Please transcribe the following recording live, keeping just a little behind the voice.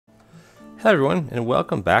Hello everyone, and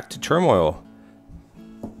welcome back to Turmoil.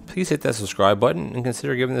 Please hit that subscribe button and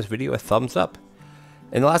consider giving this video a thumbs up.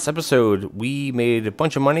 In the last episode, we made a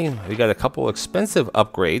bunch of money. We got a couple expensive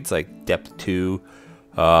upgrades like depth 2,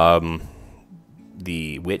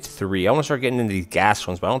 the width 3. I want to start getting into these gas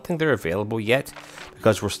ones, but I don't think they're available yet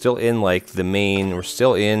because we're still in like the main. We're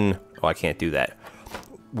still in. Oh, I can't do that.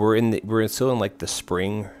 We're still in like the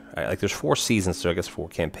spring. Like there's 4 seasons, so I guess 4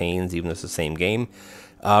 campaigns, even though it's the same game.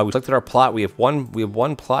 We looked at our plot. We have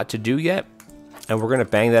one plot to do yet, and we're gonna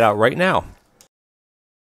bang that out right now.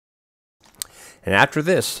 And after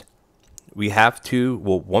this, we have to.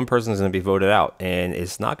 Well, one person is gonna be voted out, and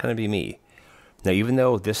it's not gonna be me. Now, even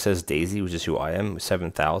though this says Daisy, which is who I am,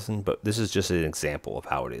 7,000, but this is just an example of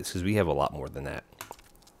how it is, because we have a lot more than that.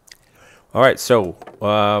 All right, so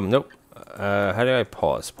nope. How do I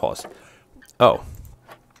pause? Pause. Oh,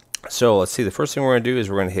 so let's see. The first thing we're gonna do is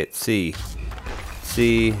we're gonna hit C.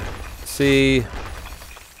 C.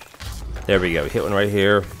 There we go. Hit one right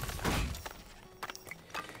here.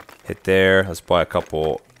 Hit there. Let's buy a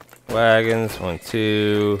couple wagons. 1,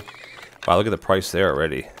 2. Wow, look at the price there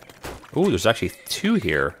already. Ooh, there's actually 2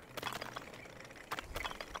 here.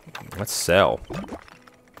 Let's sell.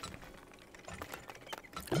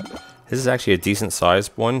 This is actually a decent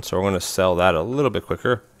sized one, so we're going to sell that a little bit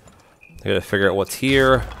quicker. I got to figure out what's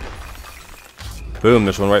here. Boom,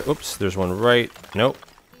 there's one right. Oops, there's one right. Nope.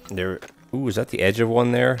 There. Ooh, is that the edge of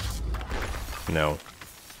one there? No.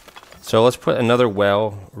 So let's put another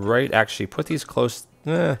well right. Actually, put these close.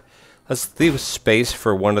 Let's leave space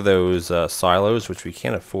for one of those silos, which we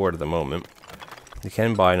can't afford at the moment. We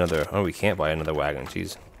can buy another. Oh, we can't buy another wagon.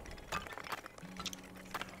 Jeez.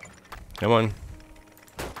 Come on.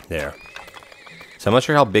 There. So I'm not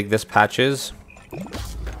sure how big this patch is.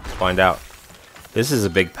 Let's find out. This is a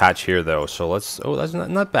big patch here, though. So let's. Oh, that's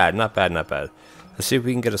not bad. Not bad. Not bad. Let's see if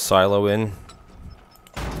we can get a silo in.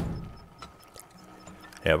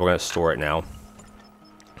 Yeah, we're gonna store it now.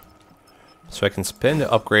 So I can spend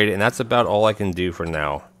to upgrade it, and that's about all I can do for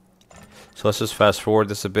now. So let's just fast forward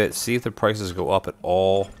this a bit, see if the prices go up at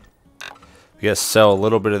all. We gotta sell a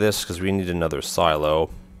little bit of this because we need another silo.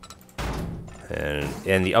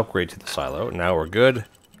 And the upgrade to the silo. Now we're good.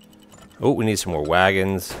 Oh, we need some more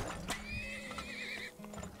wagons.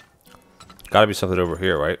 Gotta be something over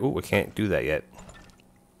here, right? Oh, we can't do that yet.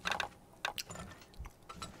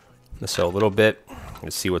 Let's sell a little bit.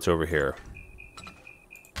 Let's see what's over here.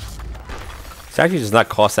 It actually does not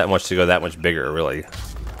cost that much to go that much bigger, really.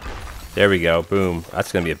 There we go. Boom.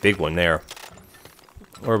 That's going to be a big one there.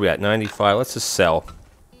 Where are we at? 95. Let's just sell.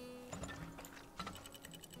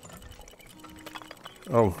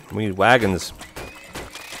 Oh, we need wagons.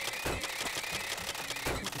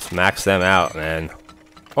 Let's max them out, man.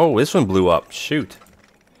 Oh, this one blew up. Shoot.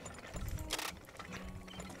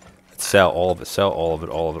 Let's sell all of it. Sell all of it.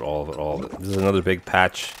 All of it. All of it. All of it. This is another big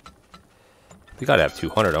patch. We gotta have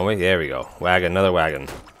 200, don't we? There we go. Wagon, another wagon.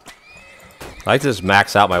 I like to just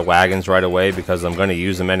max out my wagons right away because I'm gonna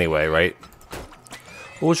use them anyway, right?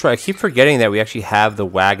 Oh, that's right. I keep forgetting that we actually have the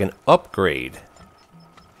wagon upgrade.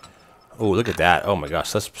 Oh, look at that. Oh my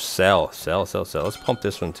gosh. Let's sell. Let's pump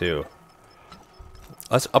this one too.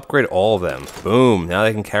 Let's upgrade all of them. Boom. Now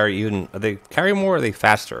they can carry even. Are they carry more or are they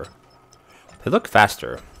faster? They look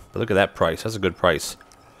faster. But look at that price. That's a good price.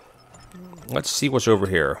 Let's see what's over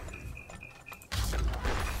here.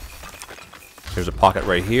 There's a pocket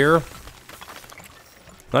right here.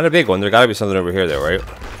 Not a big one. There gotta be something over here though, right?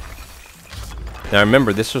 Now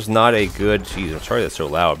remember, this was not a good... Jeez, I'm sorry that's so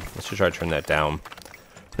loud. Let's just try to turn that down.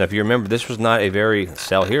 Now if you remember, this was not a very...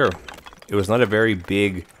 Sell here. It was not a very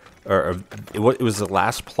big... it was the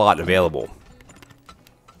last plot available.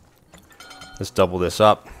 Let's double this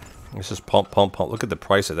up. Let's just pump. Look at the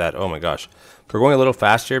price of that. Oh my gosh. We're going a little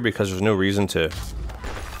faster because there's no reason to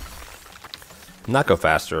not go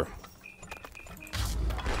faster.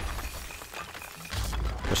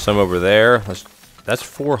 There's some over there. That's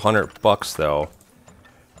 400 bucks though.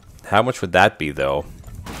 How much would that be though?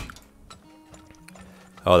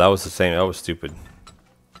 Oh, that was the same. That was stupid.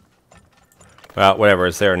 Well, whatever.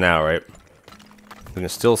 It's there now, right? We can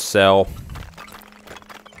still sell.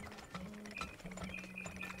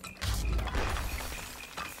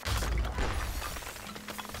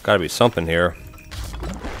 Gotta be something here.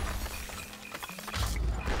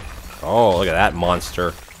 Oh, look at that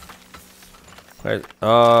monster. Right.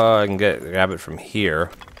 I can grab it from here.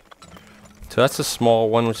 So that's a small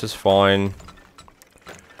one, which is fine.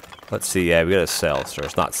 Let's see. Yeah, we gotta sell. So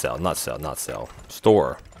it's not sell.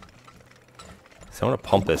 Store. So I want to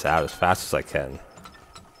pump this out as fast as I can.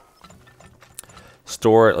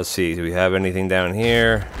 Store it. Let's see. Do we have anything down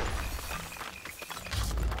here?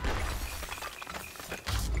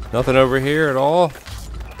 Nothing over here at all.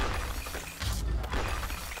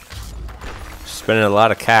 Spending a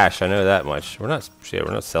lot of cash, I know that much. We're not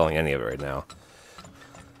selling any of it right now.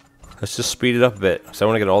 Let's just speed it up a bit, because I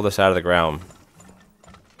want to get all this out of the ground.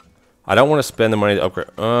 I don't want to spend the money to upgrade.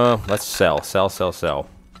 Let's sell.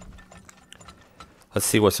 Let's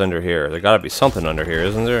see what's under here. There gotta be something under here,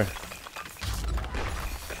 isn't there?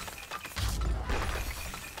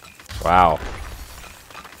 Wow.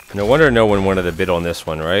 No wonder no one wanted to bid on this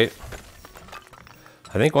one, right?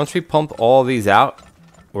 I think once we pump all these out,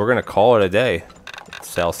 we're gonna call it a day.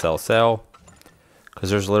 Sell. Because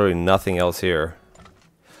there's literally nothing else here.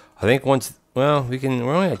 I think once, well,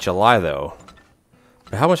 we're only at July though.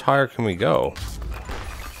 But how much higher can we go?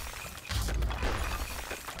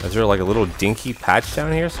 Is there like a little dinky patch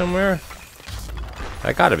down here somewhere?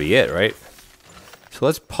 That gotta be it, right? So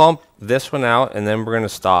let's pump this one out and then we're gonna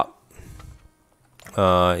stop.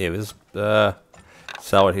 Yeah, this,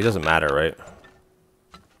 sell it. He doesn't matter, right?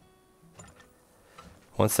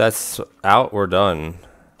 Once that's out, we're done.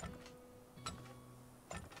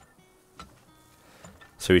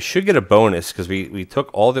 So we should get a bonus because we took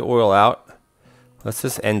all the oil out. Let's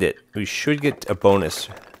just end it. We should get a bonus.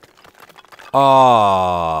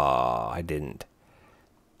 Oh, I didn't.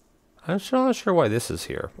 I'm still not sure why this is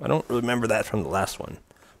here. I don't remember that from the last one,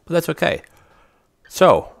 but that's okay.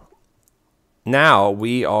 So now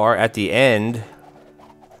we are at the end.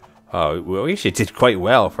 Oh, we actually did quite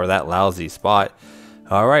well for that lousy spot.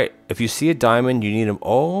 All right, if you see a diamond, you need them.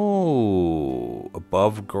 Oh,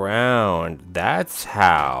 above ground. That's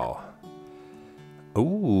how.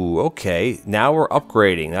 Ooh, okay. Now we're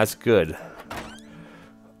upgrading. That's good.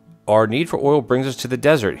 Our need for oil brings us to the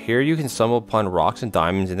desert. Here you can stumble upon rocks and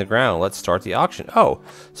diamonds in the ground. Let's start the auction. Oh,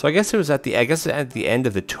 so I guess it was at the end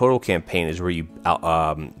of the total campaign is where you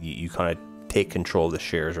kind of take control of the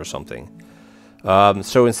shares or something.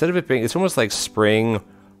 So instead of it being, it's almost like spring,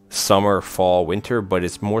 summer, fall, winter, but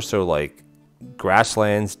it's more so like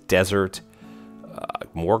grasslands, desert,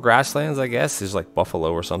 more grasslands, I guess. There's like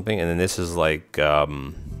buffalo or something, and then this is like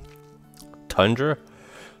tundra.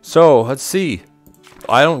 So let's see.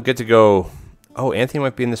 I don't get to go. Oh, Anthony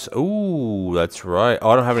might be in this. Ooh, that's right. Oh,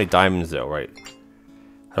 I don't have any diamonds though, right?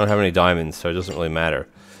 I don't have any diamonds, so it doesn't really matter.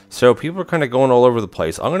 So people are kind of going all over the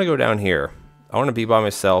place. I'm gonna go down here. I want to be by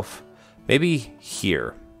myself. Maybe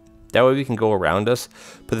here. That way we can go around us.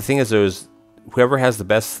 But the thing is, whoever has the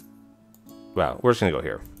best. Well, we're just gonna go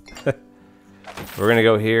here. We're gonna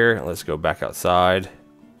go here. Let's go back outside.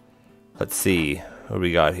 Let's see what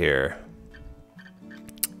we got here.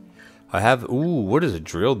 I have. Ooh, what does a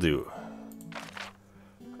drill do?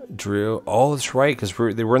 Drill. Oh, that's right, because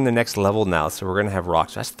we're in the next level now, so we're gonna have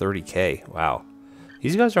rocks. That's 30K. Wow.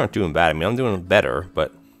 These guys aren't doing bad. I mean, I'm doing better,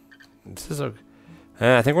 but this is a.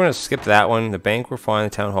 I think we're gonna skip that one. The bank, we're fine. The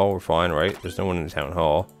town hall, we're fine, right? There's no one in the town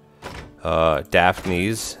hall.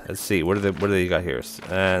 Daphne's. Let's see. What do they got here?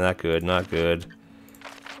 Not good. Not good.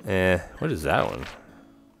 What is that one?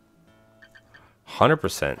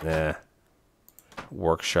 100%.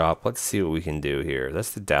 Workshop. Let's see what we can do here.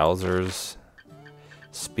 That's the dowsers.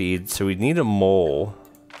 Speed. So we need a mole.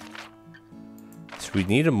 So we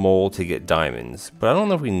need a mole to get diamonds, but I don't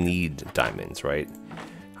know if we need diamonds, right?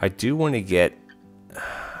 I do want to get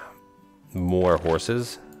more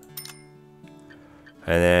horses.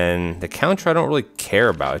 And then the counter I don't really care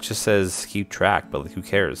about. It just says keep track, but like, who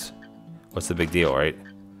cares? What's the big deal, right?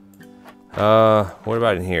 What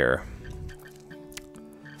about in here?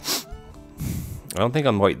 I don't think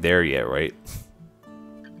I'm quite there yet, right?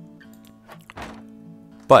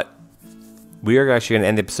 But we are actually going to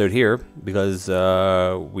end the episode here because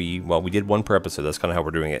we did one per episode. That's kind of how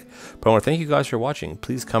we're doing it. But I want to thank you guys for watching.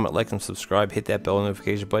 Please comment, like, and subscribe. Hit that bell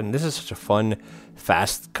notification button. This is such a fun,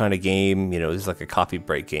 fast kind of game. You know, this is like a coffee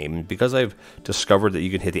break game. And because I've discovered that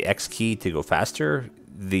you can hit the X key to go faster,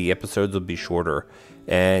 the episodes will be shorter.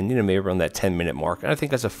 And, you know, maybe around that 10-minute mark. And I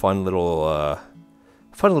think that's a fun little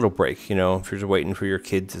break, you know, if you're just waiting for your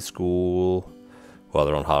kids at school. Well,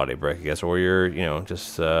 they're on holiday break, I guess. Or you're, you know,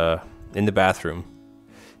 just in the bathroom,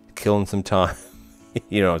 killing some time.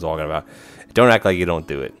 You know what I'm talking about. Don't act like you don't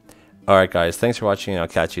do it. Alright, guys. Thanks for watching, and I'll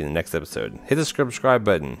catch you in the next episode. Hit the subscribe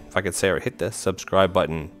button. If I could say it, hit the subscribe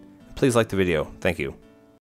button. Please like the video. Thank you.